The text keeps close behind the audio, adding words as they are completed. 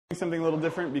Something a little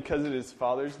different because it is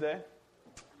Father's Day.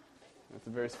 It's a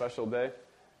very special day.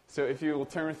 So if you will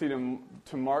turn with me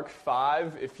to Mark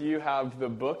 5, if you have the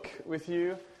book with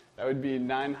you, that would be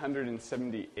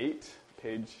 978,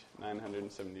 page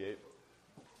 978.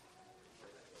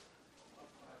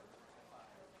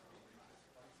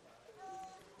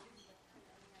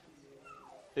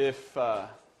 If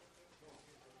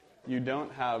you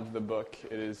don't have the book,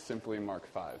 it is simply Mark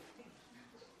 5.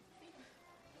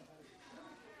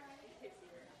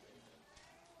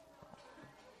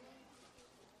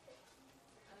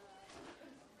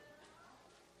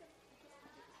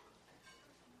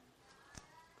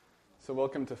 So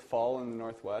welcome to fall in the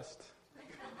Northwest.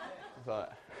 I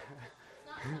thought.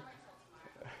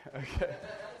 Okay.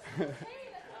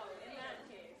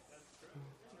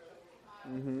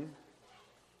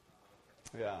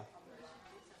 Yeah.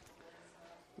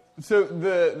 So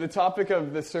the topic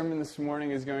of the sermon this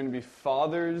morning is going to be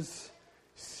Fathers,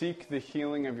 Seek the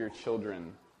Healing of Your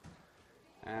Children.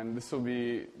 And this will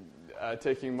be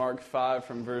taking Mark 5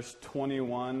 from verse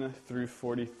 21 through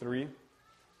 43.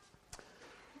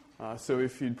 So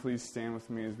if you'd please stand with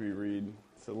me as we read.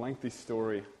 It's a lengthy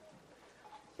story.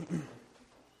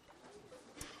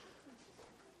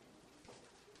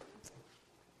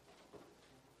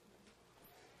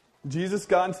 Jesus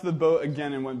got into the boat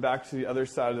again and went back to the other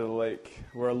side of the lake,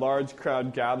 where a large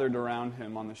crowd gathered around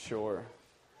him on the shore.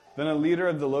 Then a leader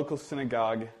of the local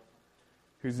synagogue,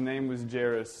 whose name was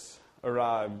Jairus,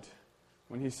 arrived.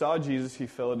 When he saw Jesus, he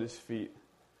fell at his feet.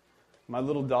 "My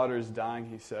little daughter is dying,"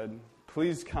 he said.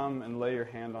 "Please come and lay your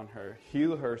hand on her.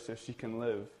 Heal her so she can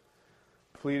live,"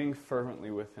 pleading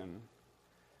fervently with him.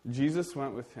 Jesus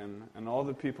went with him, and all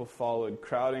the people followed,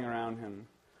 crowding around him.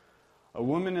 A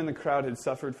woman in the crowd had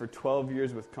suffered for 12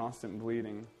 years with constant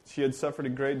bleeding. She had suffered a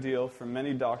great deal from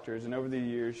many doctors, and over the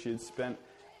years she had spent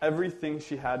everything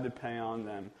she had to pay on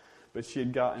them, but she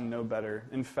had gotten no better.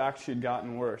 In fact, she had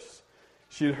gotten worse.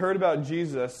 She had heard about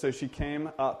Jesus, so she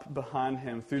came up behind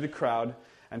him through the crowd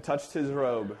and touched his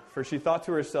robe, for she thought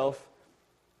to herself,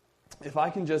 "If I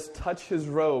can just touch his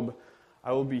robe,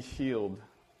 I will be healed."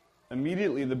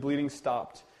 Immediately the bleeding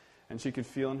stopped, and she could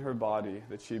feel in her body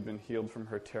that she had been healed from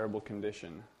her terrible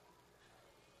condition.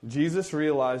 Jesus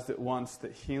realized at once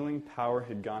that healing power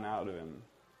had gone out of him.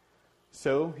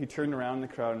 So he turned around in the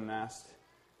crowd and asked,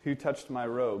 "Who touched my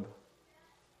robe?"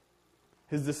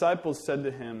 His disciples said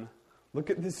to him, "Look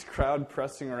at this crowd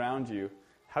pressing around you.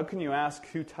 How can you ask,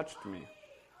 'Who touched me?'"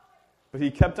 But he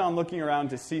kept on looking around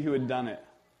to see who had done it.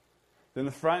 Then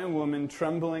the frightened woman,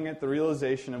 trembling at the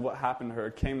realization of what happened to her,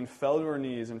 came and fell to her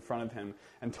knees in front of him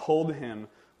and told him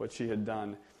what she had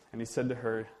done. And he said to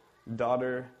her,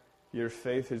 "Daughter, your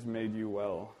faith has made you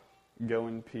well. Go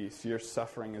in peace. Your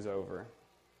suffering is over."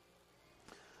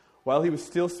 While he was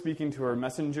still speaking to her,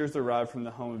 messengers arrived from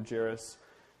the home of Jairus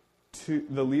to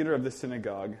the leader of the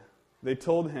synagogue. They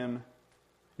told him,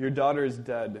 "Your daughter is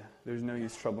dead. There's no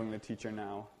use troubling the teacher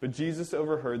now." But Jesus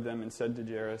overheard them and said to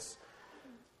Jairus,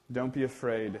 "Don't be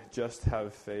afraid, just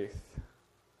have faith."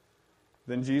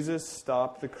 Then Jesus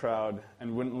stopped the crowd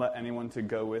and wouldn't let anyone to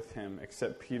go with him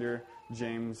except Peter,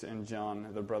 James, and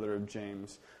John, the brother of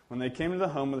James. When they came to the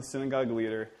home of the synagogue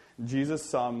leader, Jesus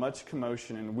saw much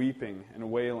commotion and weeping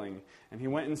and wailing, and he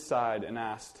went inside and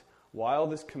asked, "Why all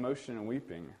this commotion and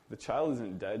weeping? The child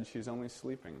isn't dead, she's only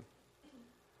sleeping."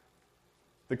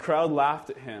 The crowd laughed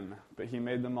at him, but he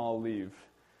made them all leave.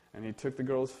 And he took the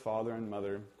girl's father and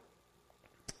mother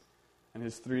and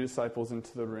his 3 disciples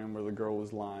into the room where the girl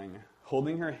was lying.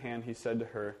 Holding her hand, he said to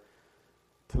her,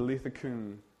 "Talitha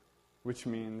kum," which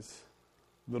means,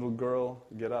 "Little girl,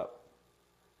 get up."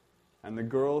 And the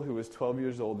girl, who was 12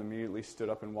 years old, immediately stood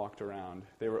up and walked around.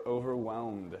 They were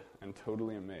overwhelmed and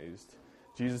totally amazed.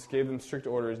 Jesus gave them strict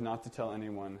orders not to tell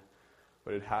anyone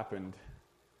what had happened.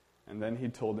 And then he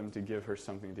told them to give her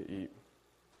something to eat.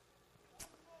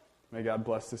 May God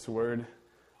bless this word.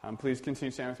 Please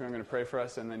continue standing with me. I'm going to pray for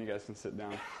us, and then you guys can sit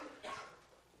down.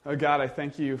 Oh God, I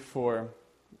thank you for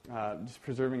just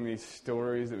preserving these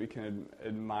stories that we can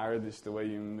admire just the way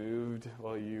you moved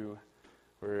while you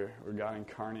were God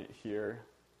incarnate here.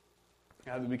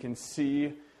 God, that we can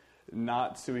see,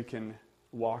 not so we can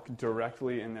walk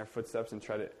directly in their footsteps and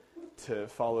try to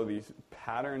follow these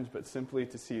patterns, but simply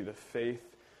to see the faith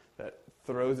that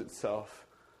throws itself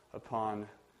upon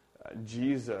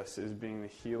Jesus as being the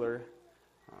healer.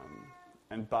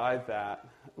 And by that,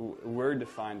 we're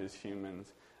defined as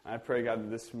humans. And I pray, God, that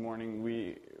this morning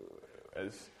we,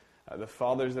 as the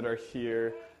fathers that are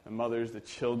here, the mothers, the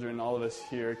children, all of us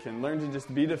here, can learn to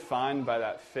just be defined by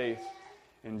that faith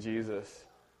in Jesus.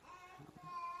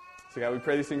 So God, we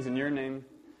pray these things in your name.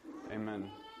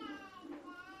 Amen.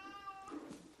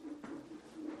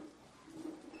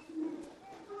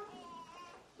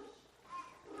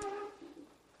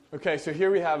 Okay, so here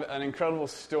we have an incredible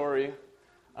story.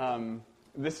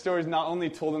 This story is not only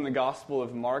told in the Gospel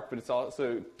of Mark, but it's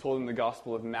also told in the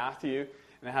Gospel of Matthew.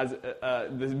 And it has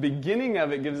the beginning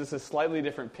of it gives us a slightly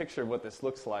different picture of what this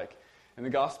looks like. In the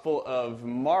Gospel of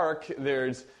Mark,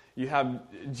 you have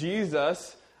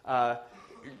Jesus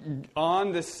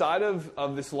on the side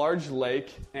of this large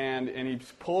lake, and he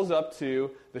pulls up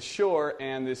to the shore,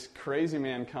 and this crazy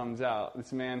man comes out.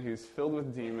 This man who's filled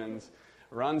with demons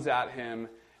runs at him,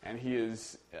 and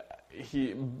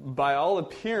he by all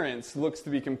appearance looks to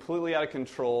be completely out of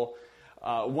control.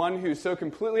 One who's so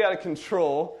completely out of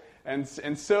control and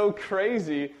so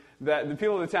crazy that the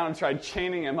people of the town have tried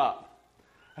chaining him up.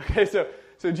 Okay,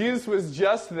 so Jesus was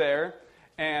just there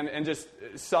and just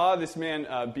saw this man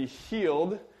be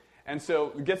healed, and so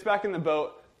gets back in the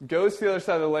boat, goes to the other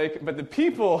side of the lake, but the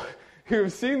people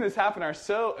who've seen this happen are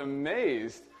so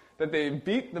amazed that they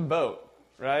beat the boat,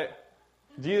 right?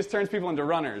 Jesus turns people into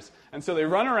runners. And so they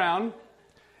run around,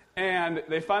 and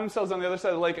they find themselves on the other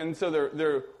side of the lake, and so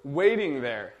they're waiting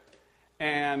there.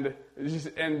 And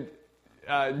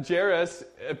Jairus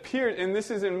appeared, and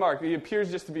this is in Mark, he appears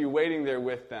just to be waiting there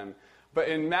with them. But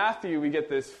in Matthew, we get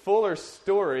this fuller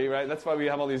story, right? That's why we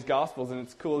have all these Gospels, and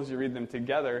it's cool as you read them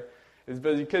together, is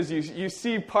because you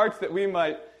see parts that we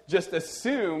might just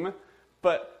assume,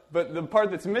 but the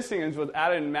part that's missing is what's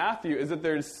added in Matthew is that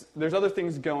there's other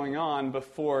things going on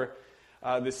before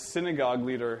this synagogue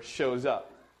leader shows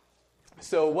up.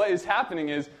 So what is happening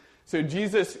is, so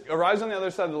Jesus arrives on the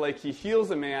other side of the lake, he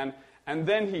heals a man, and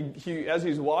then he as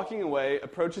he's walking away,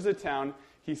 approaches a town,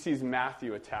 he sees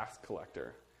Matthew, a tax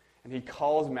collector. And he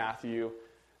calls Matthew,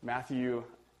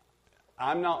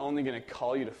 I'm not only going to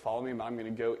call you to follow me, but I'm going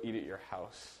to go eat at your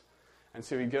house. And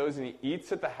so he goes and he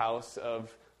eats at the house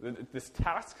of this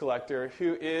tax collector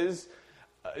who is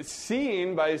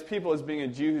seen by his people as being a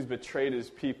Jew who's betrayed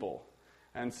his people.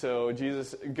 And so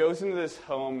Jesus goes into this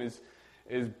home,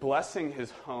 is blessing his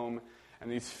home,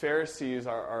 and these Pharisees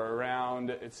are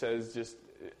around, it says, just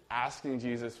asking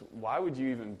Jesus, why would you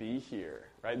even be here?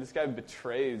 Right? This guy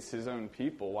betrays his own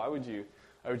people. Why would you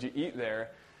eat there?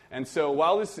 And so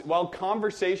while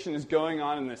conversation is going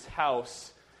on in this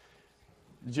house,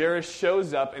 Jairus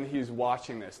shows up and he's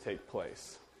watching this take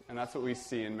place. And that's what we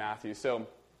see in Matthew. So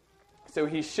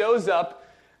he shows up.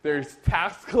 There's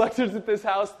tax collectors at this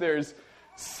house. There's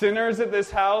sinners at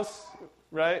this house,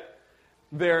 right?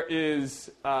 There is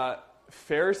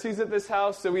Pharisees at this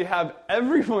house. So we have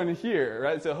everyone here,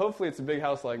 right? So hopefully it's a big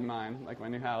house like mine, like my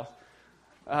new house,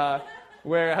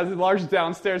 where it has a large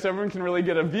downstairs so everyone can really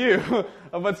get a view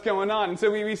of what's going on. And so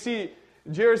we see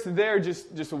Jairus there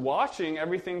just watching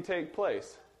everything take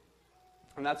place.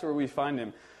 And that's where we find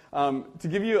him. To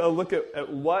give you a look at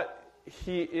what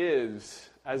he is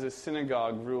as a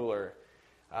synagogue ruler.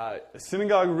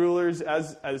 Synagogue rulers,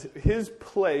 as his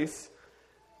place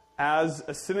as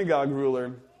a synagogue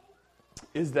ruler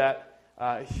is that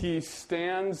he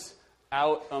stands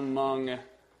out among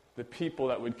the people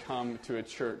that would come to a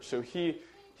church. So he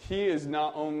is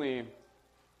not only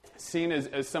seen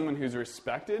as someone who's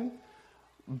respected,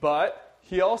 but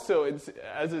he also,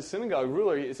 as a synagogue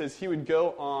ruler, it says he would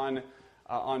go on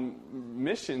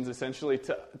missions, essentially,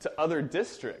 to other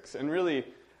districts and really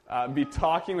be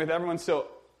talking with everyone. So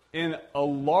in a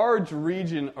large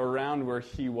region around where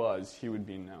he would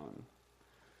be known.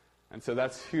 And so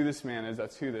that's who this man is.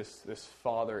 That's who this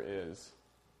father is.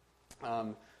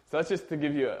 So that's just to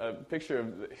give you a picture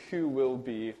of who will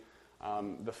be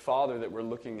the father that we're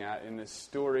looking at in this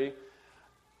story.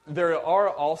 There are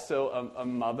also a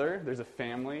mother. There's a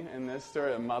family in this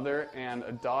story, a mother and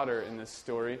a daughter in this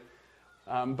story.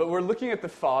 But we're looking at the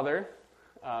father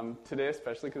today,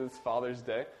 especially because it's Father's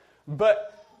Day.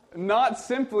 But not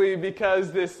simply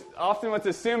because often what's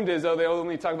assumed is, they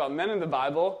only talk about men in the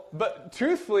Bible. But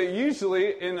truthfully,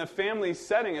 usually in a family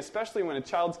setting, especially when a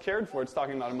child's cared for, it's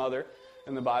talking about a mother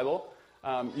in the Bible.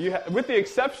 With the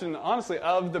exception, honestly,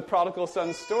 of the prodigal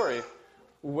son story,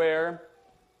 where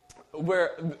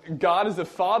God as a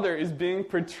father is being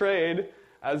portrayed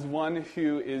as one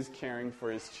who is caring for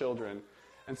his children.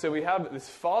 And so we have this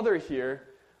father here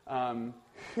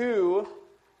who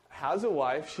has a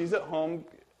wife. She's at home.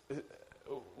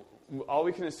 All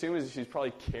we can assume is she's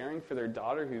probably caring for their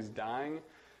daughter who's dying.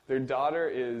 Their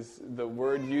daughter the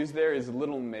word used there is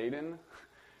little maiden.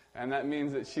 And that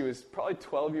means that she was probably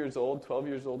 12 years old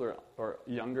or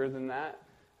younger than that.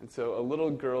 And so a little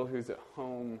girl who's at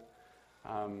home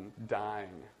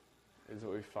dying is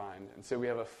what we find. And so we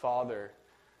have a father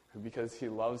who, because he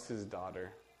loves his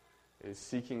daughter, is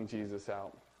seeking Jesus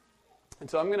out. And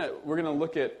so we're gonna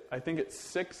look at, I think it's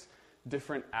 6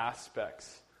 different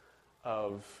aspects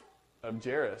of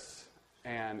Jairus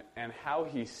and how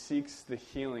he seeks the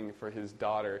healing for his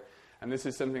daughter. And this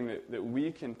is something that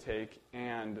we can take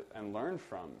and learn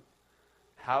from.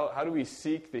 How do we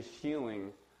seek the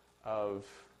healing of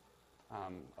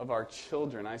our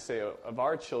children? I say of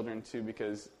our children too,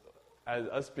 because as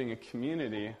us being a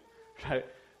community, right?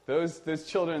 Those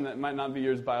children that might not be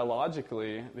yours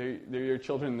biologically, they're your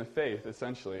children in the faith,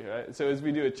 essentially, right? So as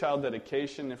we do a child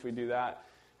dedication, if we do that,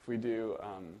 if we do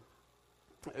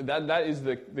that is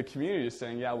the community is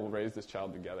saying, yeah, we'll raise this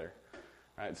child together,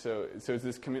 right? So it's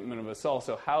this commitment of us all.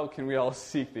 So how can we all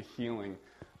seek the healing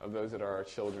of those that are our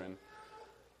children?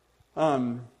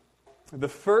 The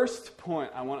first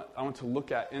point I want to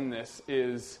look at in this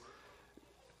is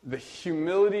the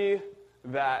humility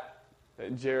that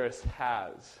Jairus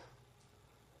has.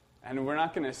 And we're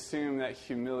not going to assume that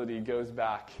humility goes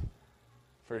back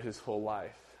for his whole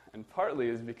life. And partly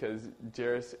is because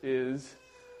Jairus is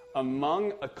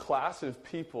among a class of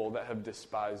people that have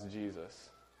despised Jesus.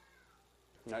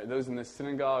 Right? Those in the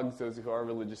synagogues, those who are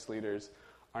religious leaders,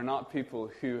 are not people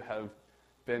who have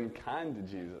been kind to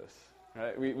Jesus.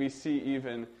 Right? We see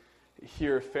even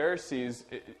here Pharisees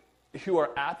who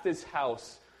are at this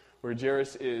house where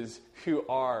Jairus is, who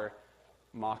are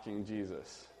mocking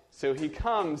Jesus. So he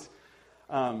comes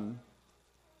among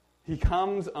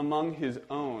his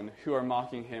own who are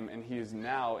mocking him, and he is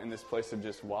now in this place of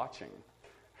just watching.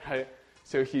 Right?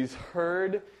 So he's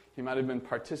heard, he might have been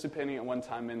participating at one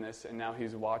time in this, and now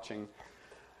he's watching.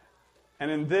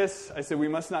 And in this, I said we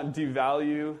must not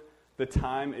devalue the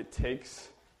time it takes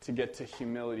to get to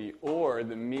humility or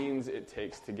the means it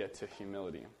takes to get to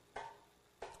humility.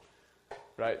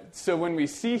 Right? So when we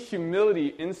see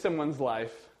humility in someone's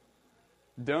life,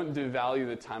 don't devalue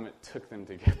the time it took them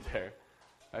to get there.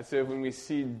 Right? So when we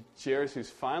see Jairus, who's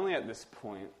finally at this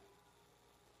point,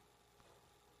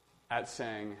 at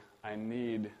saying, I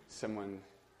need someone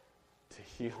to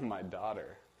heal my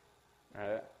daughter.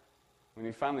 Right? When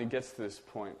he finally gets to this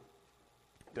point,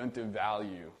 don't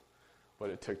devalue what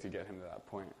it took to get him to that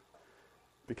point.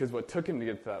 Because what took him to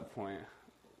get to that point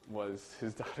was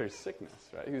his daughter's sickness,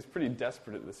 right? He was pretty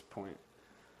desperate at this point.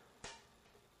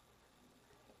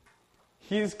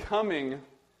 He's coming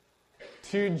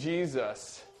to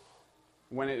Jesus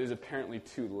when it is apparently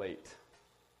too late.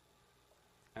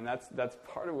 And that's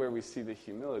part of where we see the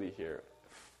humility here.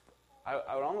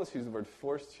 I would almost use the word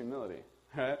forced humility,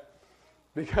 right?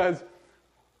 Because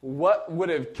what would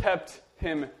have kept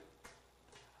him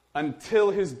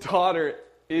until his daughter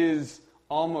is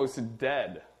almost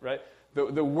dead, right?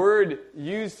 The word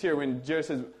used here when Jairus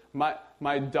says,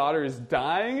 my daughter is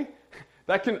dying,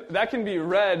 that can be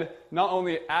read not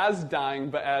only as dying,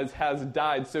 but as has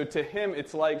died. So to him,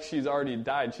 it's like she's already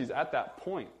died. She's at that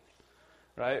point,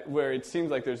 right, where it seems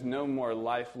like there's no more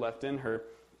life left in her.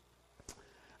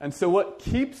 And so what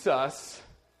keeps us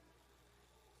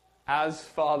as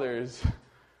fathers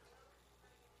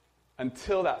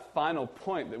until that final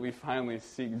point that we finally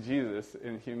seek Jesus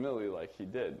in humility like he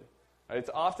did. Right? It's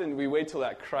often we wait till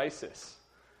that crisis.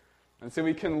 And so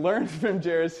we can learn from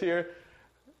Jairus here.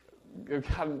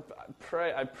 God,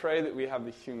 I pray that we have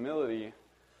the humility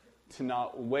to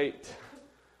not wait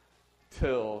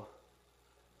till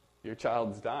your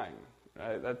child's dying.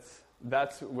 Right?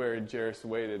 That's where Jairus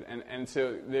waited. And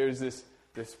so there's this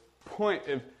point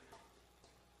of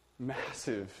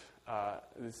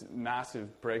this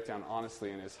massive breakdown,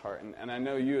 honestly, in his heart. And I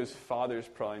know you as fathers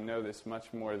probably know this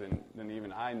much more than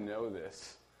even I know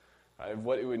this, right, of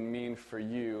what it would mean for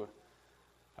you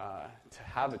to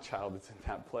have a child that's in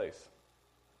that place.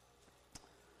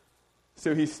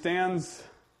 So he stands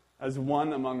as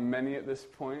one among many at this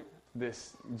point,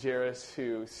 this Jairus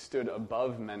who stood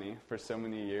above many for so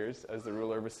many years as the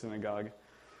ruler of a synagogue.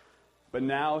 But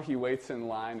now he waits in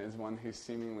line as one who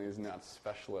seemingly is not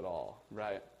special at all,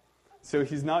 right? So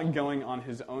he's not going on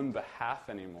his own behalf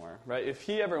anymore, right? If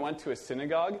he ever went to a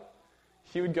synagogue,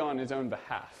 he would go on his own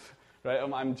behalf, right?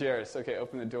 I'm Jairus. Okay,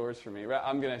 open the doors for me, right?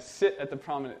 I'm going to sit at the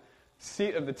prominent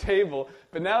seat of the table.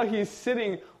 But now he's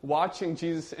sitting watching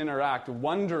Jesus interact,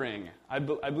 wondering. I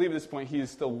believe at this point he is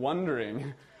still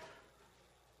wondering.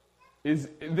 Is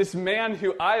this man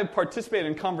who I have participated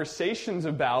in conversations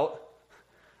about,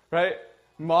 right,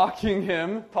 mocking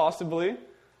him, possibly.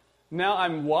 Now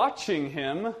I'm watching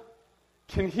him.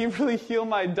 Can he really heal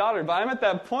my daughter? But I'm at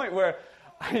that point where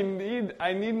I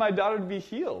need my daughter to be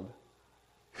healed.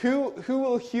 Who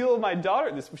will heal my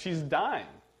daughter? She's dying,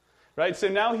 right? So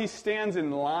now he stands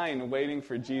in line waiting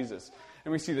for Jesus.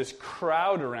 And we see this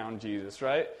crowd around Jesus,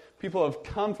 right? People have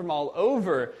come from all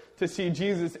over to see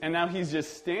Jesus, and now he's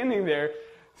just standing there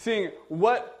seeing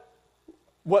what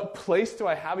place do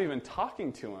I have even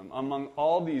talking to him among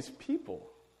all these people?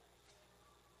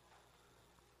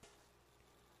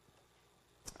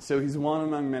 So he's one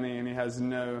among many, and he has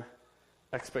no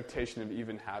expectation of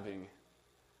even having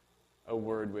a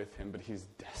word with him, but he's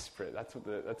desperate. That's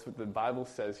what the Bible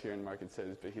says here in Mark. It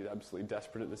says, but he's absolutely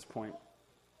desperate at this point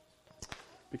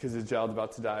because his child's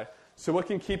about to die. So what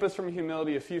can keep us from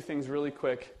humility? A few things really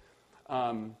quick.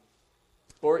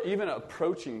 Or even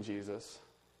approaching Jesus,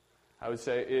 I would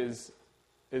say, is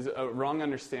a wrong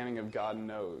understanding of God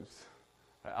knows.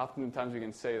 Right? Oftentimes we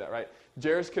can say that, right?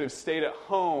 Jairus could have stayed at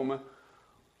home.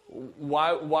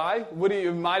 Why?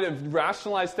 You might have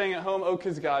rationalized staying at home. Oh,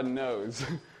 because God knows.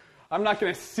 I'm not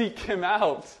going to seek him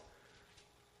out.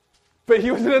 But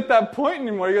he wasn't at that point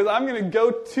anymore. He goes, I'm going to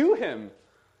go to him.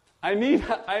 I need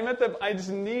to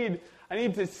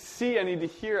see, I need to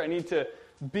hear, I need to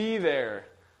be there.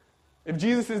 If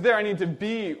Jesus is there, I need to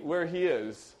be where he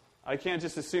is. I can't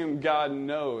just assume God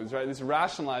knows, right? This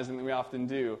rationalizing that we often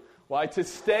do. Why? To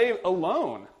stay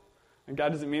alone. And God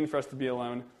doesn't mean for us to be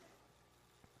alone.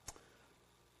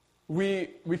 We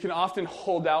can often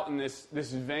hold out in this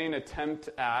vain attempt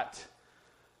at,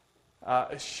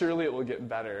 surely it will get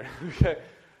better.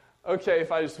 Okay,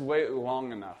 if I just wait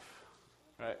long enough.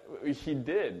 Right? He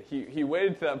did. He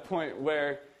waited to that point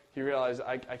where he realized,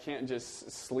 I can't just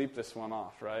sleep this one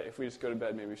off, right? If we just go to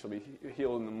bed, maybe she'll be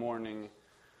healed in the morning.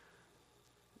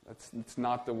 That's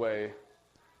not the way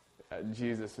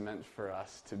Jesus meant for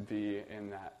us to be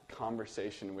in that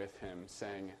conversation with him,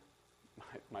 saying,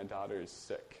 my daughter is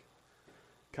sick.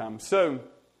 Come. So,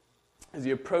 as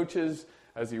he approaches,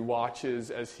 as he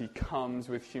watches, as he comes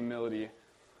with humility,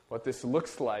 what this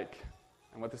looks like,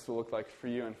 and what this will look like for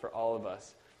you and for all of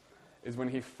us, is when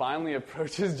he finally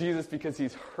approaches Jesus because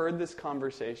he's heard this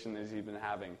conversation that he's been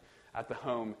having at the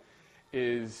home,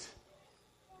 is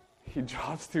he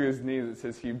drops to his knees. It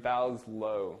says he bows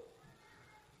low.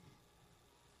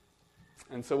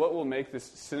 And so what will make this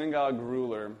synagogue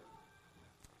ruler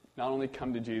not only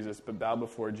come to Jesus, but bow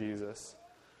before Jesus,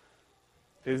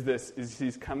 is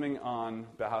he's coming on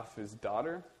behalf of his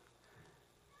daughter,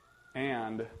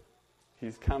 and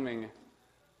he's coming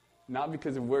not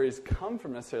because of where he's come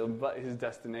from necessarily, but his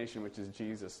destination, which is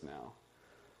Jesus now.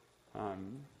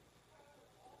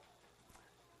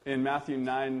 In Matthew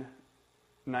 9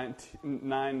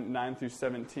 through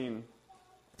 17,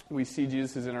 we see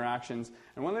Jesus' interactions.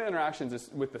 And one of the interactions is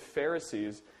with the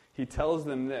Pharisees. He tells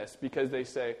them this, because they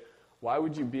say, why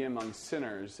would you be among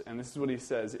sinners? And this is what he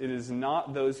says. It is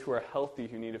not those who are healthy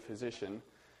who need a physician.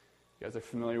 You guys are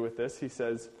familiar with this. He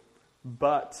says,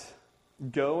 but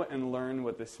go and learn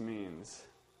what this means.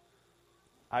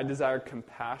 I desire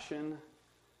compassion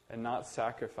and not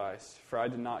sacrifice, for I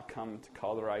did not come to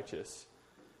call the righteous,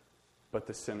 but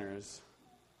the sinners.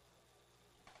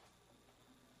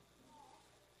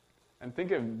 And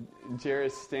think of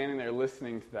Jairus standing there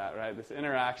listening to that, right? This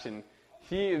interaction.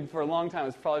 He, for a long time,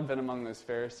 has probably been among those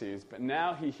Pharisees, but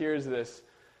now he hears this.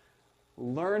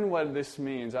 Learn what this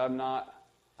means.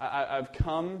 I've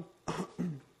come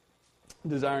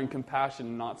desiring compassion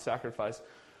and not sacrifice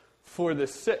for the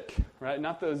sick, right?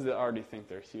 Not those that already think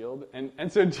they're healed.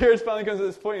 And so Jairus finally comes to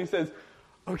this point and he says,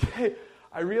 okay,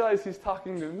 I realize he's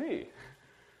talking to me.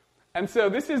 And so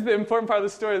this is the important part of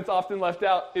the story that's often left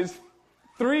out, is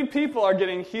 3 people are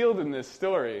getting healed in this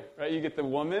story, right? You get the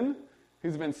woman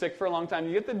who's been sick for a long time.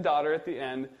 You get the daughter at the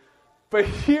end. But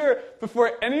here,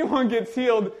 before anyone gets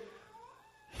healed,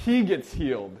 he gets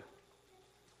healed,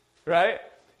 right?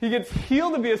 He gets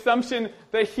healed with the assumption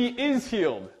that he is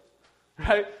healed,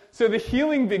 right? So the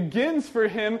healing begins for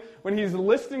him when he's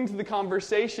listening to the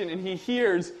conversation and he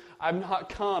hears, I've not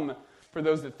come for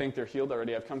those that think they're healed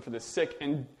already. I've come for the sick.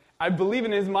 And I believe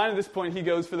in his mind at this point, he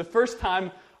goes, for the first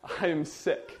time, I am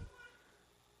sick.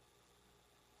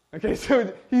 Okay,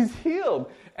 so he's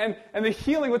healed. And the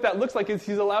healing, what that looks like is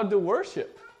he's allowed to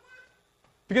worship.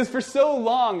 Because for so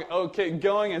long,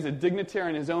 going as a dignitary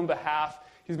on his own behalf,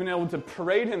 he's been able to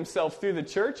parade himself through the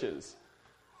churches.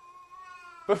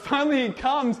 But finally he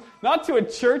comes, not to a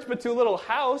church, but to a little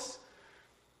house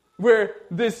where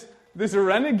this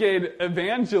renegade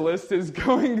evangelist is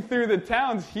going through the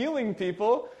towns healing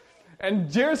people.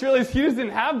 And Jairus realized he doesn't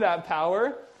have that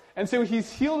power. And so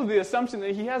he's healed with the assumption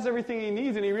that he has everything he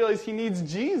needs, and he realizes he needs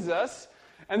Jesus.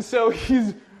 And so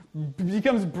he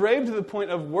becomes brave to the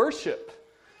point of worship.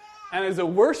 And as a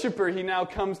worshiper, he now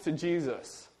comes to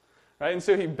Jesus. Right? And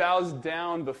so he bows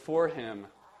down before him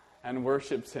and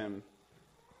worships him.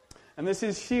 And this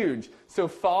is huge. So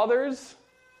fathers,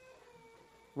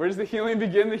 where does the healing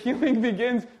begin? The healing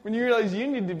begins when you realize you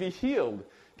need to be healed.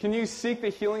 Can you seek the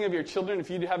healing of your children if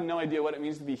you have no idea what it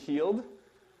means to be healed?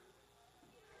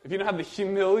 If you don't have the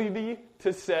humility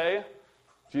to say,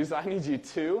 Jesus, I need you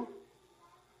too.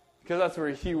 because that's where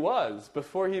he was.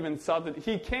 Before he even saw that,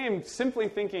 he came simply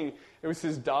thinking it was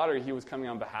his daughter he was coming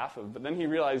on behalf of. But then he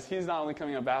realized he's not only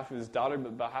coming on behalf of his daughter, but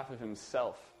on behalf of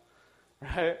himself.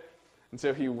 Right? And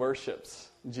so he worships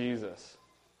Jesus.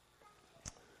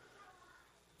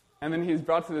 And then he's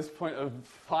brought to this point of,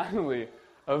 finally,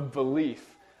 of belief.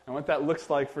 And what that looks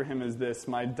like for him is this: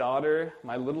 my daughter,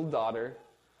 my little daughter,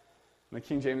 and the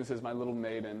King James says my little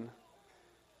maiden,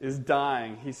 is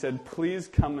dying. He said, please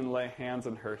come and lay hands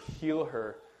on her, heal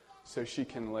her so she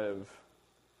can live.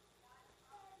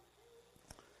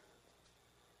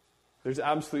 There's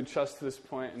absolute trust to this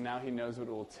point, and now he knows what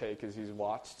it will take as he's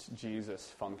watched Jesus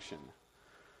function.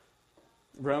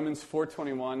 Romans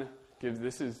 4:21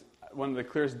 this is one of the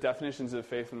clearest definitions of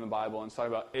faith in the Bible. And it's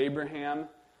talking about Abraham,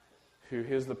 who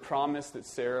has the promise that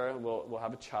Sarah will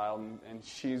have a child, and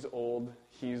she's old,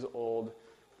 he's old.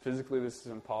 Physically, this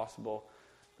is impossible.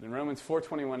 But in Romans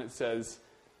 4:21, it says,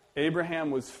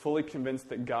 Abraham was fully convinced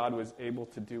that God was able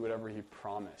to do whatever he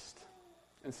promised.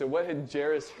 And so what had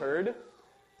Jairus heard?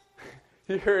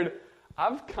 He heard,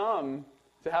 I've come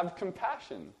to have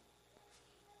compassion.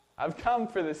 I've come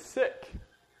for the sick.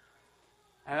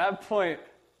 And at that point,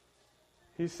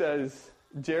 he says,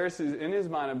 Jairus is in his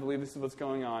mind, I believe this is what's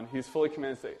going on. He's fully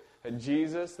convinced that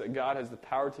Jesus, that God has the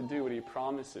power to do what he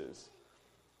promises.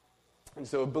 And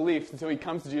so a belief, and so he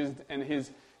comes to Jesus, and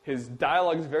his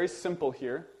dialogue is very simple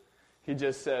here. He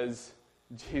just says,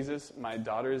 Jesus, my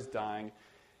daughter is dying.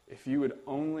 If you would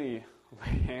only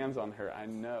lay hands on her, I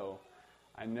know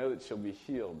that she'll be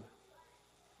healed.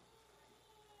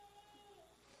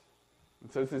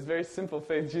 And so it's this very simple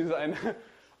faith. Jesus,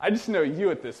 I just know you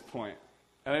at this point.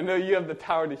 And I know you have the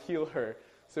power to heal her.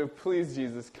 So please,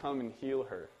 Jesus, come and heal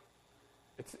her.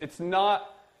 It's not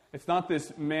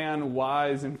this man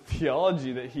wise in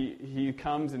theology that he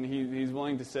comes and he's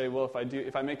willing to say, well,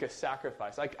 if I make a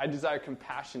sacrifice, I desire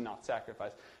compassion, not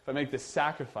sacrifice. If I make this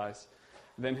sacrifice,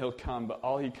 then he'll come. But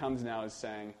all he comes now is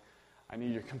saying, I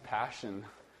need your compassion,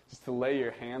 just to lay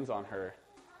your hands on her.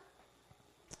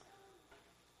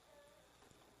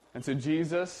 And so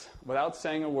Jesus, without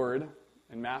saying a word,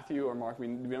 in Matthew or Mark, we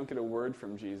don't get a word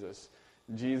from Jesus.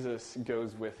 Jesus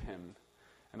goes with him.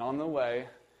 And on the way,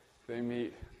 they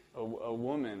meet a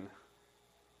woman.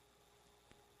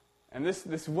 And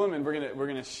this woman, we're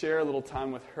gonna share a little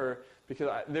time with her, because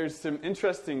there's some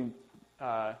interesting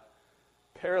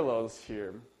parallels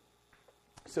here.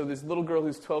 So this little girl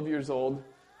who's 12 years old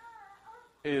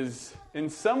is, in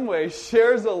some way,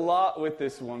 shares a lot with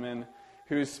this woman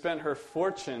who's spent her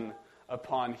fortune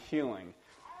upon healing.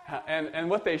 And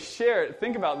what they share,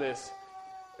 think about this,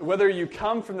 whether you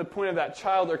come from the point of that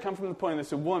child or come from the point of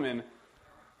this woman,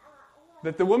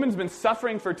 that the woman's been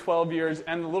suffering for 12 years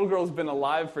and the little girl's been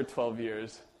alive for 12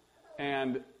 years.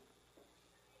 And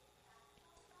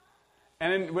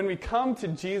when we come to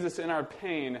Jesus in our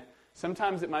pain,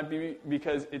 sometimes it might be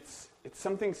because it's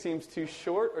something seems too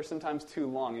short or sometimes too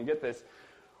long. And get this,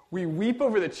 we weep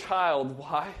over the child.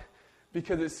 Why?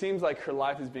 Because it seems like her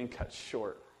life is being cut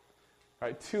short.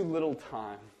 Right? Too little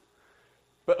time.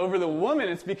 But over the woman,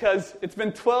 it's because it's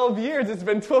been 12 years. It's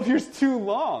been 12 years too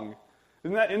long.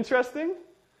 Isn't that interesting?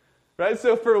 Right?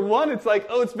 So for one, it's like,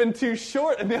 oh, it's been too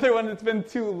short. And the other one, it's been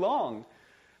too long.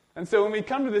 And so when we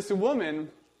come to this woman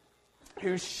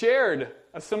who shared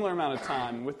a similar amount of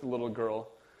time with the little girl,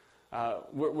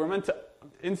 we're meant to,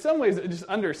 in some ways, just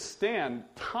understand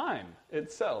time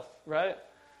itself, right?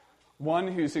 One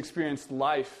who's experienced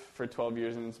life for 12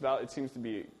 years, and it seems to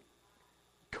be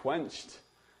quenched.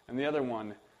 And the other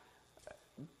one,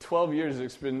 12 years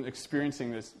has been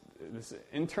experiencing this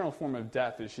internal form of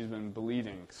death as she's been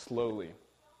bleeding slowly.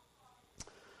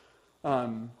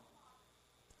 And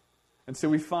so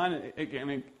we find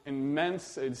an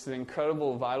immense, it's an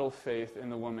incredible, vital faith in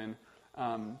the woman.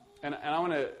 And I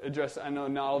want to address, I know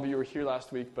not all of you were here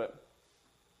last week, but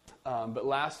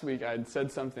last week I had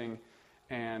said something,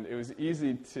 and it was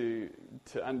easy to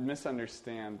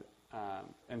misunderstand.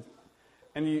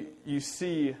 And you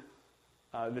see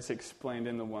this explained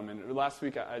in the woman. Last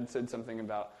week I had said something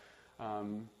about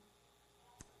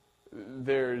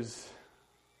there's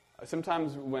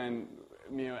sometimes when,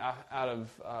 out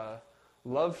of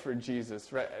love for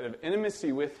Jesus, right, out of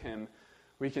intimacy with him,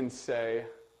 we can say,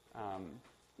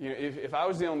 if I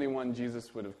was the only one,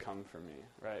 Jesus would have come for me,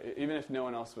 right? Even if no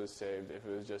one else was saved, if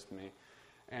it was just me.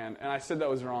 And I said that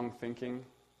was wrong thinking,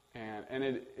 and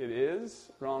it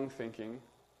is wrong thinking,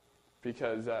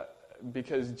 because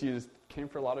Jesus came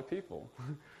for a lot of people,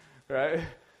 right?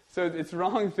 So it's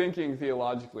wrong thinking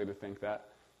theologically to think that.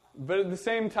 But at the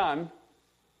same time,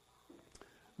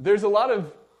 there's a lot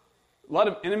of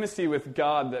intimacy with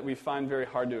God that we find very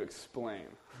hard to explain.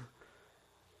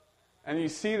 And you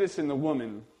see this in the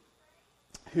woman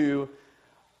who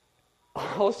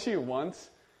all she wants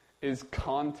is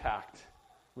contact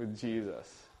with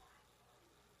Jesus.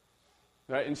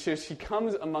 Right? And she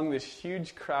comes among this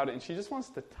huge crowd and she just wants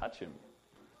to touch him.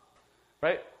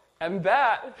 Right? And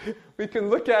that we can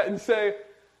look at and say,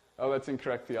 oh, that's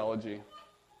incorrect theology.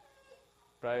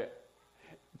 Right?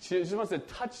 She just wants to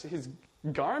touch his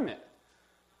garment.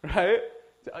 Right?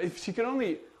 If she could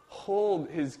only hold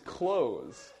his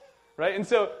clothes. Right? And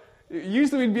so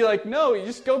usually we'd be like, no, you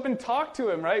just go up and talk to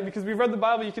him, right? Because we've read the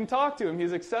Bible, you can talk to him.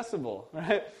 He's accessible,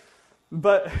 right?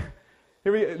 But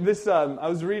here I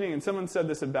was reading, and someone said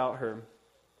this about her.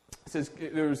 It says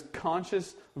there was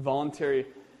conscious, voluntary,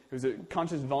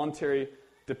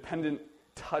 dependent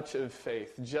touch of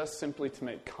faith, just simply to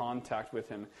make contact with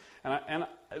him. And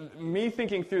me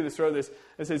thinking through this, wrote this,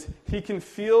 it says, he can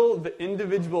feel the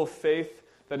individual faith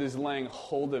that is laying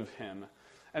hold of him.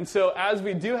 And so as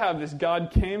we do have this, God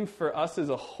came for us as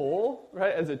a whole,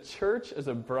 right? As a church, as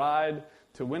a bride,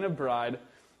 to win a bride.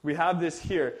 We have this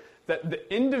here, that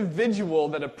the individual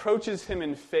that approaches him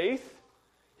in faith,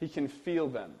 he can feel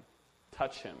them,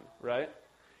 touch him, right?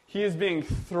 He is being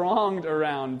thronged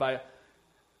around by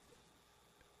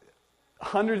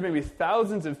hundreds, maybe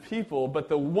thousands of people, but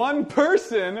the one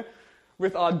person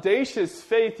with audacious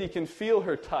faith, he can feel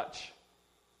her touch.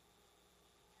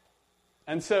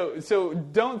 And so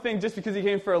don't think just because he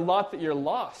came for a lot that you're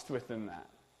lost within that.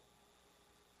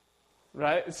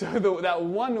 Right? So that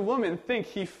one woman,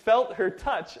 he felt her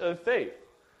touch of faith.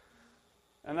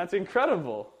 And that's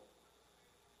incredible.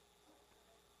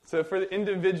 So for the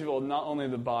individual, not only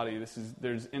the body,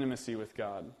 there's intimacy with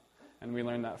God. And we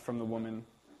learn that from the woman.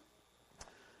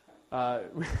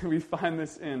 We find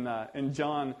this in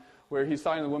John, where he's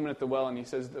talking to the woman at the well, and he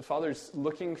says, the Father's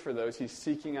looking for those, he's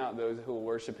seeking out those who will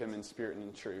worship him in spirit and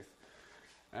in truth.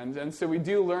 And so we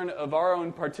do learn of our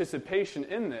own participation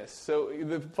in this. So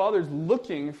the Father's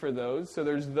looking for those, so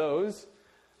there's those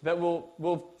that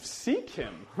will seek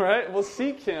him, right? Will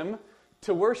seek him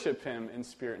to worship him in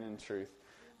spirit and in truth.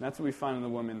 And that's what we find in the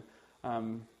woman.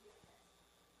 And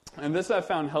this I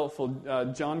found helpful.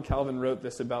 John Calvin wrote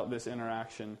this about this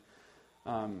interaction.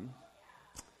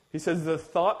 He says, the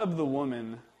thought of the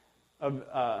woman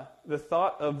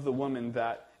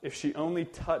that if she only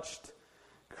touched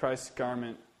Christ's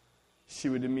garment, she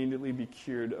would immediately be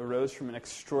cured, arose from an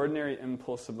extraordinary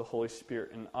impulse of the Holy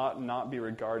Spirit and ought not be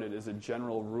regarded as a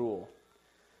general rule.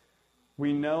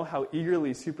 We know how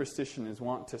eagerly superstition is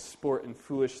wont to sport in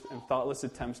foolish and thoughtless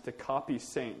attempts to copy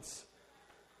saints.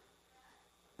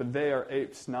 But they are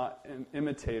apes, not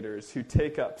imitators, who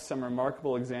take up some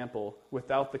remarkable example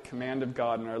without the command of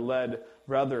God and are led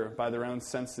rather by their own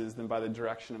senses than by the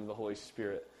direction of the Holy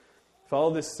Spirit.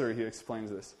 Follow this through, he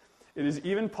explains this. It is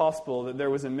even possible that there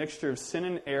was a mixture of sin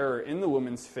and error in the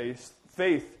woman's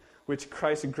faith, which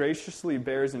Christ graciously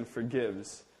bears and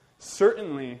forgives.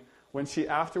 Certainly, when she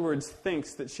afterwards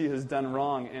thinks that she has done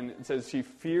wrong, and it says she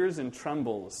fears and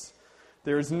trembles,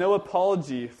 there is no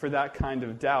apology for that kind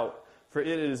of doubt, for it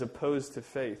is opposed to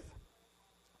faith.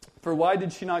 For why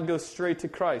did she not go straight to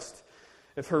Christ,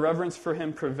 if her reverence for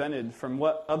him prevented? From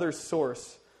what other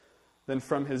source than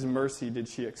from his mercy did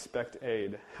she expect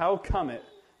aid? How come it,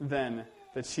 then,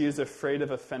 that she is afraid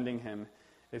of offending him,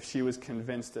 if she was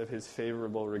convinced of his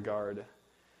favorable regard?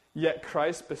 Yet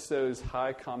Christ bestows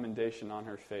high commendation on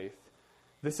her faith.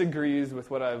 This agrees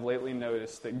with what I have lately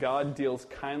noticed, that God deals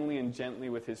kindly and gently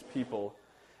with his people,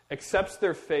 accepts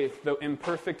their faith, though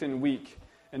imperfect and weak,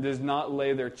 and does not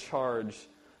lay their charge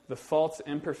the false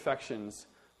imperfections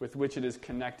with which it is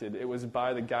connected. It was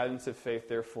by the guidance of faith,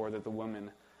 therefore, that the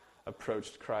woman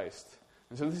approached Christ.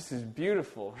 And so this is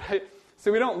beautiful, right?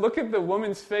 So we don't look at the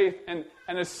woman's faith and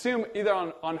assume either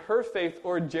on her faith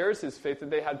or Jairus' faith that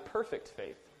they had perfect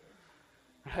faith,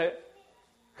 right?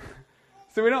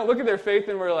 So we don't look at their faith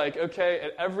and we're like, okay,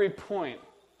 at every point,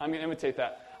 I'm going to imitate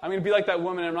that. I'm going to be like that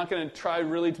woman. I'm not going to try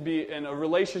really to be in a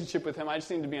relationship with him. I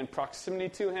just need to be in proximity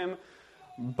to him.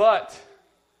 But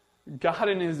God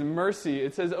in his mercy,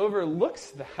 it says,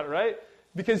 overlooks that, right?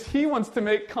 Because he wants to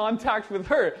make contact with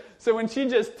her. So when she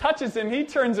just touches him, he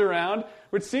turns around,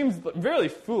 which seems very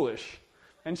foolish.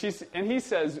 And he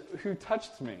says, who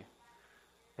touched me?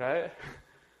 Right?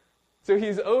 So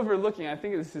he's overlooking, I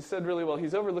think this is said really well,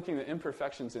 he's overlooking the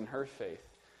imperfections in her faith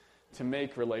to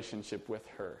make relationship with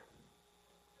her.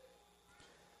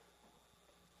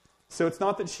 So it's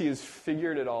not that she has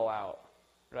figured it all out,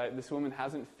 right? This woman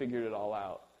hasn't figured it all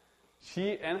out.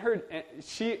 She and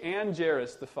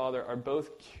Jairus, the father, are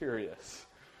both curious.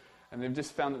 And they've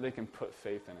just found that they can put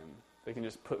faith in him. They can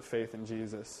just put faith in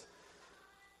Jesus.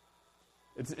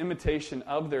 It's an imitation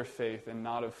of their faith and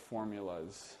not of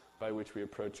formulas by which we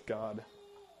approach God.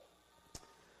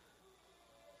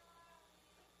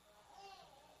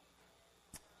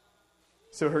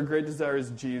 So her great desire is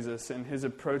Jesus, and his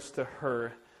approach to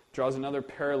her draws another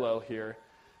parallel here,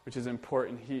 which is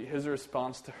important. His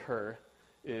response to her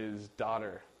is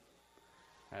daughter.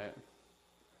 Right?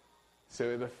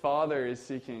 So the Father is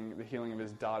seeking the healing of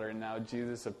his daughter, and now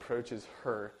Jesus approaches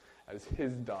her as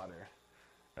his daughter.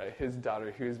 Right? His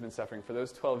daughter who has been suffering for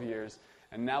those 12 years,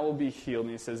 and now will be healed.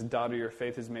 And he says, daughter, your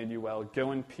faith has made you well.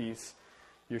 Go in peace.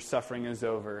 Your suffering is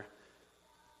over.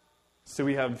 So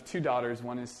we have two daughters.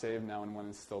 One is saved now, and one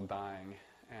is still dying.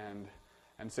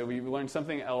 And so we learned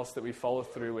something else that we follow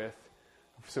through with.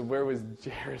 So where was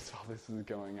Jairus while this was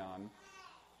going on?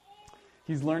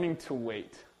 He's learning to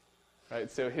wait. Right?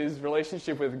 So his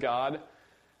relationship with God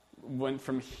went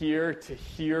from here to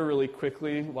here really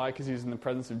quickly. Why? Because he's in the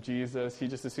presence of Jesus. He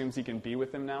just assumes he can be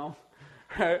with him now.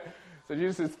 Right? So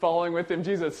Jesus is following with him.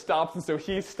 Jesus stops, and so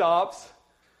he stops.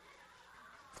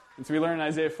 And so we learn in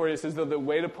Isaiah 40, it says, though that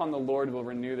wait upon the Lord will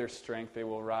renew their strength, they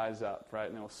will rise up, right?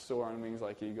 And they will soar on wings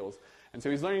like eagles. And so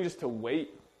he's learning just to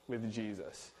wait with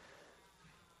Jesus.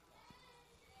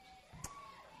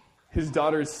 His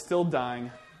daughter is still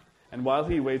dying, and while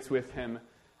he waits with him,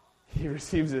 he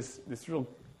receives this real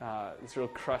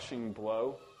crushing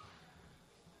blow,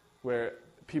 where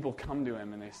people come to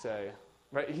him and they say,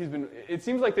 right? It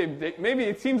seems like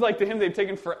it seems like to him they've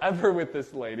taken forever with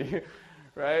this lady,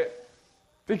 right?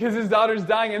 Because his daughter's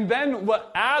dying. And then what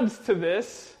adds to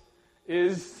this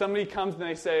is somebody comes and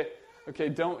they say, okay,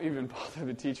 don't even bother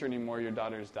the teacher anymore. Your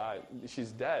daughter's died.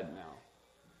 She's dead now.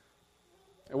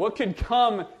 And what could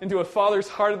come into a father's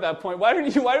heart at that point? Why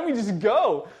don't we just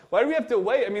go? Why do we have to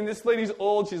wait? I mean, this lady's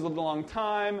old. She's lived a long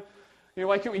time.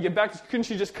 Why can't we get back? Couldn't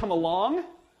she just come along?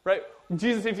 Right?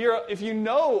 Jesus, if you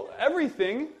know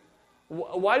everything,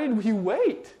 why did we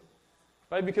wait?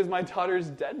 Right? Because my daughter's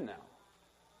dead now.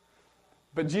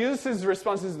 But Jesus'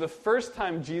 response is the first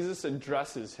time Jesus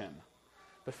addresses him.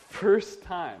 The first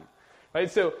time.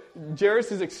 Right? So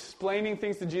Jairus is explaining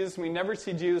things to Jesus, and we never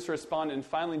see Jesus respond, and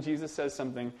finally Jesus says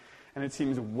something, and it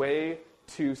seems way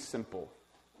too simple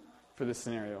for this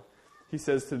scenario. He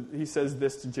says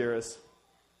this to Jairus,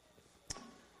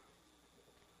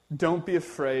 don't be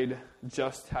afraid,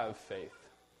 just have faith.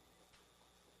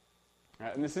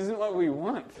 Right? And this isn't what we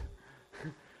want.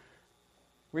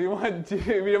 We don't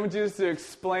want Jesus to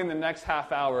explain the next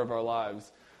half hour of our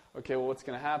lives. Okay, well, what's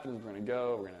going to happen is we're going to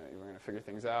go, we're going to figure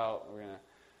things out.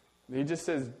 He just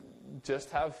says, just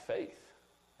have faith.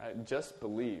 Right? Just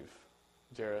believe,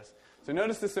 Jairus. So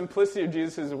notice the simplicity of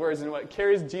Jesus' words, and what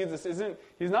carries Jesus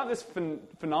he's not this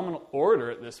phenomenal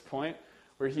orator at this point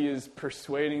where he is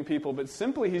persuading people, but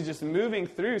simply he's just moving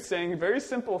through, saying very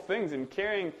simple things and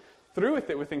carrying through with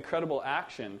it with incredible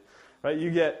action. Right?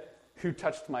 You get, who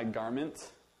touched my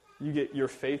garment? You get, your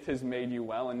faith has made you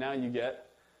well, and now you get,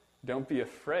 don't be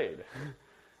afraid.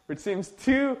 Which seems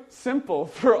too simple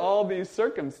for all these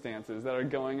circumstances that are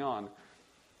going on.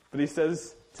 But he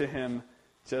says to him,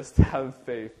 just have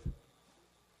faith.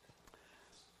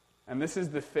 And this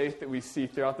is the faith that we see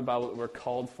throughout the Bible that we're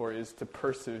called for, is to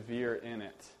persevere in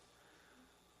it.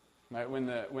 Right?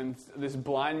 When this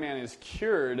blind man is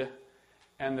cured,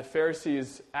 and the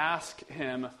Pharisees ask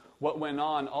him what went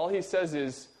on, all he says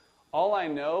is, all I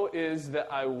know is that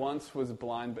I once was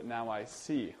blind, but now I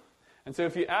see. And so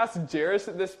if you ask Jairus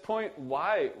at this point,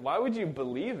 why would you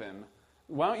believe him?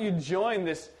 Why don't you join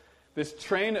this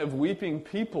train of weeping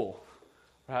people?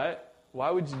 Right?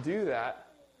 Why would you do that?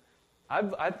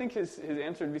 I think his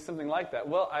answer would be something like that.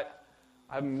 Well,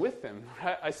 I'm with him.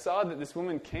 Right? I saw that this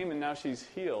woman came and now she's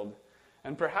healed.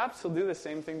 And perhaps he'll do the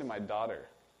same thing to my daughter.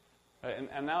 Right?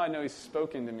 And now I know he's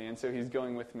spoken to me, and so he's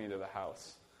going with me to the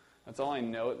house. That's all I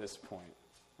know at this point.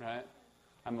 Right?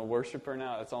 I'm a worshiper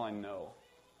now. That's all I know.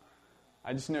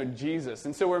 I just know Jesus.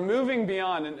 And so we're moving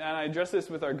beyond, and I addressed this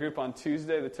with our group on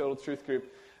Tuesday, the Total Truth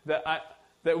group, that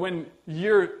when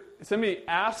somebody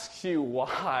asks you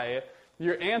why,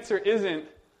 your answer isn't,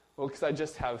 well, because I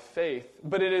just have faith,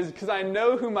 but it is because I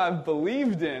know whom I've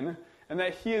believed in and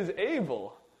that he is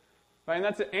able. Right? And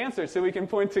that's the answer. So we can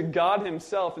point to God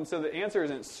himself, and so the answer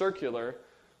isn't circular.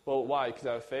 Well, why? Because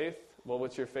I have faith? Well,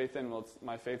 what's your faith in? Well,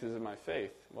 my faith is in my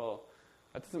faith. Well,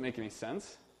 that doesn't make any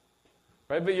sense.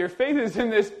 Right? But your faith is in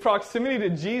this proximity to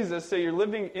Jesus, so you're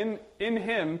living in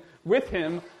him, with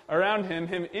him, around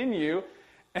him in you.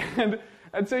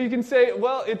 And so you can say,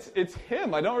 well, it's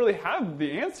him. I don't really have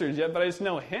the answers yet, but I just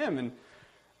know him. And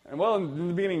well, in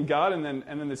the beginning, God, and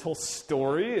then this whole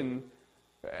story, and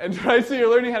And right, so you're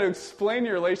learning how to explain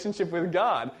your relationship with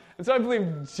God. And so I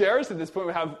believe Jairus at this point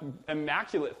would have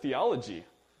immaculate theology.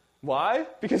 Why?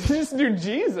 Because he just knew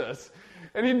Jesus.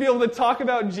 And he'd be able to talk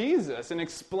about Jesus and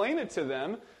explain it to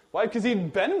them. Why? Because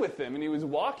he'd been with him and he was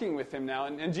walking with him now.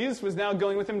 And Jesus was now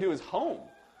going with him to his home.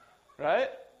 Right?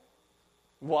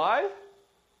 Why?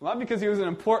 Not because he was an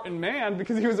important man,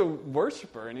 because he was a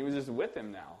worshiper and he was just with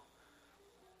him now.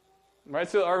 Right?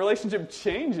 So our relationship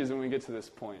changes when we get to this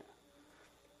point.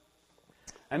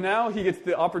 And now he gets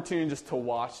the opportunity just to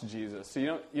watch Jesus. So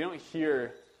you don't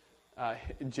hear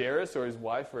Jairus or his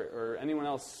wife or anyone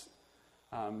else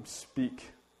speak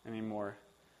anymore.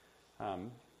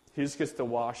 He just gets to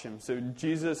watch him. So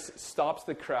Jesus stops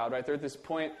the crowd right there at this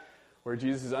point where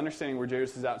Jesus is understanding where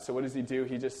Jairus is at. So what does he do?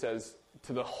 He just says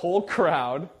to the whole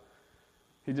crowd,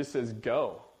 he just says,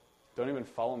 go. Don't even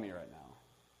follow me right now.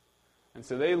 And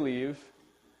so they leave,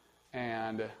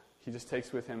 and he just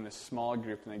takes with him this small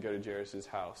group, and they go to Jairus'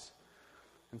 house.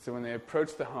 And so when they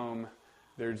approach the home,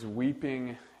 there's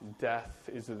weeping, death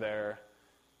is there.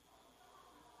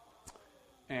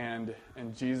 And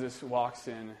Jesus walks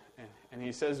in, and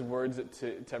he says words that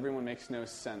to everyone makes no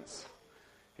sense.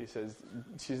 He says,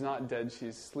 she's not dead,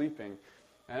 she's sleeping.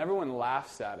 And everyone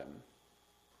laughs at him.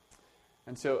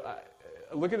 And so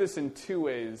look at this in two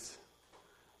ways.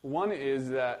 One is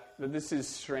that this is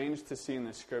strange to see in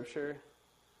the Scripture,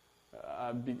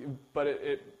 but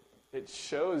it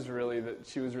shows really that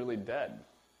she was really dead,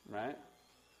 right?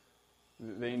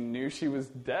 They knew she was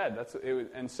dead. That's what it was.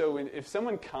 And so if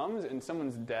someone comes and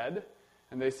someone's dead,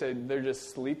 and they say they're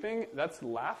just sleeping, that's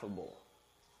laughable,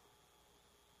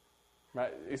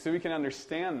 right? So we can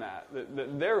understand that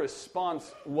their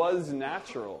response was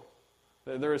natural.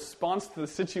 Their response to the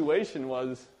situation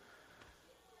was,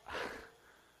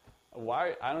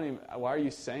 why are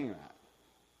you saying that?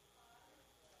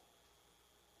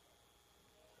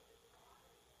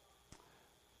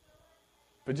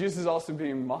 But Jesus is also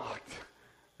being mocked,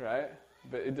 right?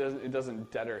 But it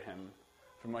doesn't deter him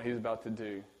from what he's about to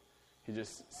do. He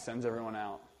just sends everyone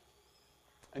out.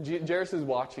 And Jairus is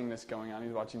watching this going on.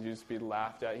 He's watching Jesus be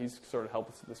laughed at. He's sort of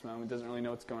helpless at this moment. He doesn't really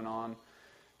know what's going on.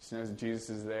 Just knows that Jesus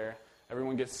is there.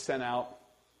 Everyone gets sent out.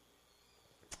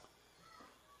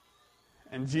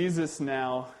 And Jesus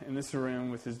now, in this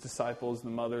room with his disciples, the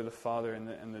mother, the father,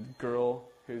 and the girl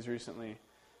who's recently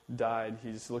died,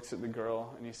 he just looks at the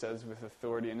girl and he says with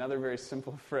authority, another very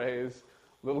simple phrase,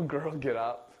 little girl, get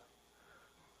up.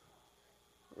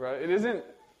 Right?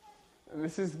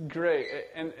 This is great.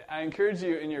 And I encourage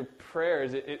you in your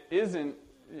prayers, it isn't,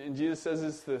 and Jesus says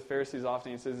this to the Pharisees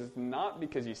often, he says, it's not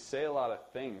because you say a lot of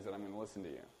things that I'm going to listen to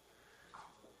you.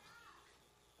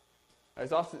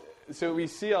 So we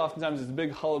see oftentimes this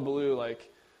big hullabaloo,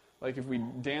 like if we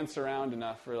dance around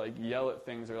enough or like yell at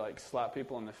things or like slap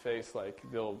people in the face, like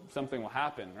something will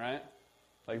happen, right?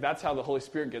 Like that's how the Holy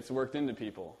Spirit gets worked into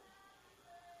people,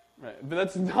 right? But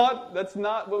that's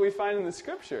not what we find in the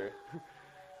Scripture,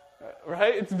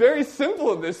 right? It's very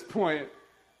simple at this point.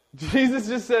 Jesus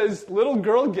just says, "Little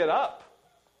girl, get up."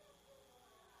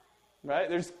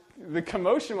 Right? The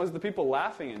commotion was the people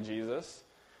laughing at Jesus.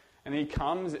 And he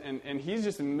comes, and he's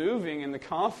just moving in the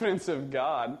confidence of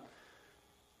God.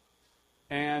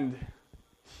 And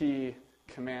he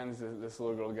commands this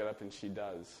little girl to get up, and she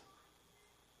does.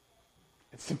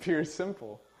 It appears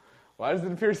simple. Why does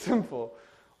it appear simple?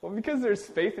 Well, because there's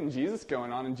faith in Jesus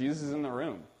going on, and Jesus is in the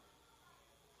room.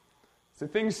 So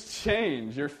things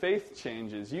change. Your faith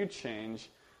changes. You change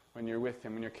when you're with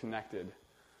him, when you're connected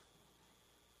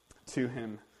to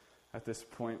him at this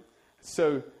point.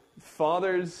 So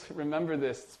fathers, remember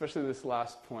this, especially this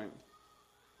last point.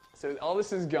 So all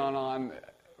this is going on,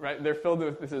 right? They're filled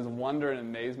with this wonder and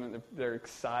amazement. They're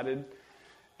excited.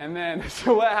 And then,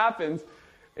 so what happens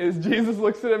is Jesus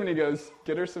looks at him and he goes,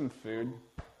 get her some food.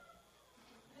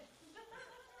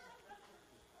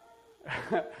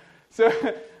 So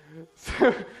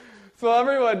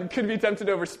everyone could be tempted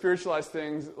to over-spiritualize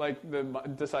things like the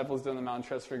disciples did on the Mount of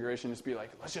Transfiguration, just be like,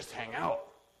 let's just hang out.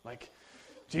 Like,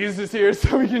 Jesus is here,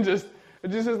 so we can just...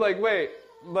 Jesus is like, wait,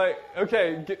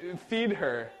 okay, feed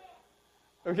her.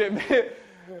 Okay,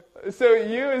 so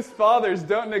you as fathers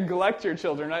don't neglect your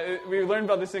children. We learned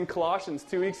about this in Colossians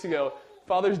 2 weeks ago.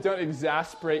 Fathers, don't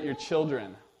exasperate your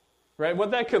children. Right?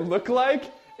 What that could look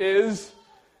like is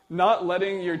not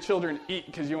letting your children eat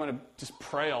because you want to just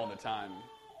pray all the time.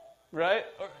 Right?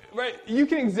 Right? You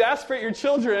can exasperate your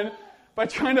children by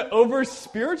trying to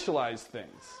over-spiritualize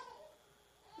things.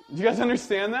 Do you guys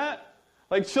understand that?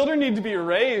 Like, children need to be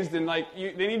raised, and they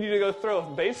need you to go throw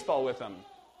a baseball with them.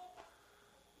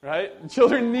 Right?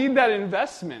 Children need that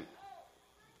investment.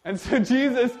 And so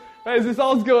Jesus Right, as this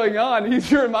all's going on,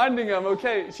 he's reminding them,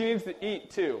 okay, she needs to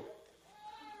eat too.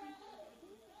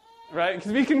 Right?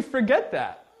 Because we can forget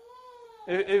that.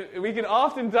 We can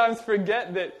oftentimes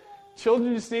forget that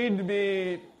children just need to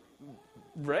be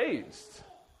raised.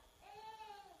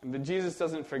 But Jesus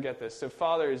doesn't forget this. So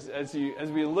fathers, as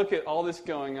we look at all this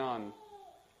going on,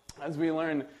 as we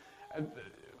learn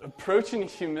approaching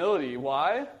humility,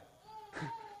 why?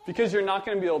 Because you're not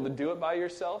going to be able to do it by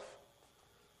yourself.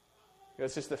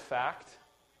 That's just a fact.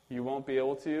 You won't be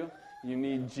able to. You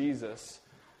need Jesus.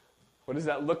 What does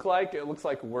that look like? It looks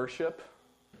like worship.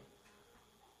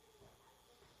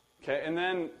 Okay, and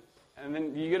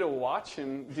then you get to watch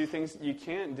him do things you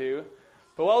can't do.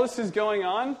 But while this is going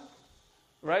on,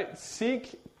 right,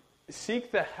 seek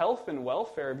the health and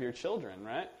welfare of your children,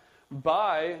 right?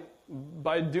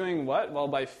 By doing what? Well,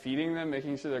 by feeding them,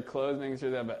 making sure they're clothed, making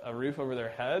sure they have a roof over their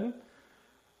head.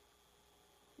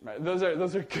 Right? Those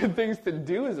are good things to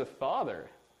do as a father.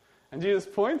 And Jesus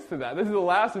points to that. This is the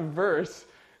last verse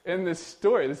in this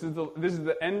story. This is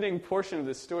the ending portion of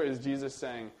this story, is Jesus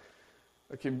saying,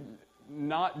 okay,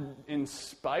 not in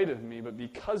spite of me, but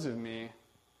because of me,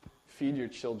 feed your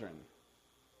children.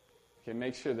 Okay,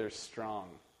 make sure they're strong.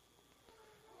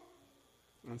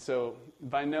 And so,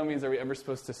 by no means are we ever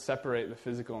supposed to separate the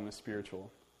physical and the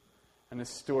spiritual. And this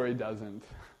story doesn't.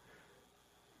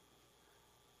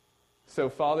 So,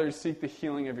 fathers, seek the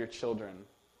healing of your children.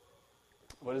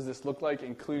 What does this look like,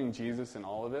 including Jesus in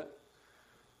all of it?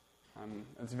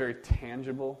 It's very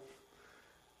tangible.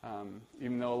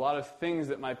 Even though a lot of things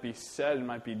that might be said and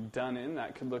might be done in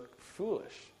that could look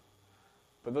foolish.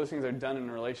 But those things are done in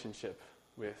a relationship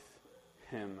with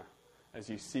him, as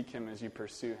you seek him, as you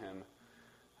pursue him.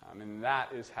 And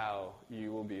that is how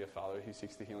you will be a father who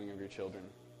seeks the healing of your children.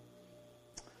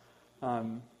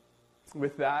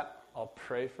 With that, I'll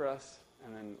pray for us,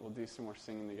 and then we'll do some more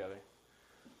singing together.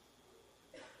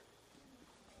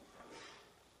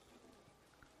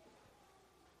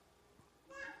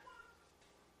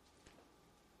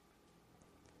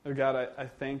 Oh God, I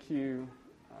thank you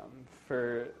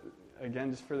for, again,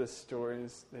 just for the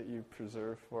stories that you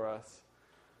preserve for us.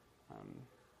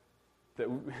 That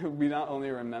we not only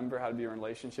remember how to be in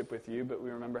relationship with you, but we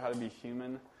remember how to be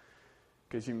human,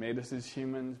 because you made us as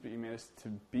humans, but you made us to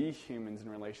be humans in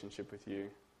relationship with you.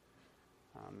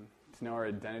 To know our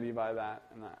identity by that.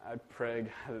 And I pray,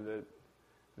 God, that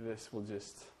this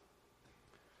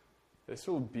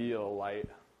will be a light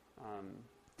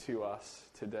to us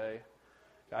today.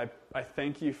 I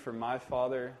thank you for my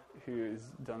father, who has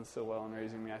done so well in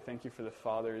raising me. I thank you for the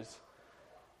fathers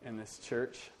in this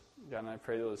church. God, and I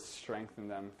pray that you'll strengthen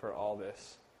them for all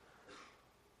this.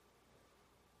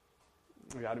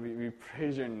 God, we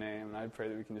praise your name, and I pray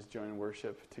that we can just join in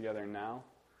worship together now.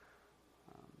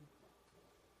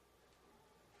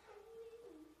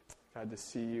 God, to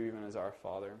see you even as our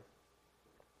Father.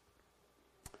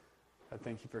 God,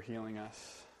 thank you for healing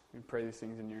us. We pray these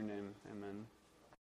things in your name. Amen.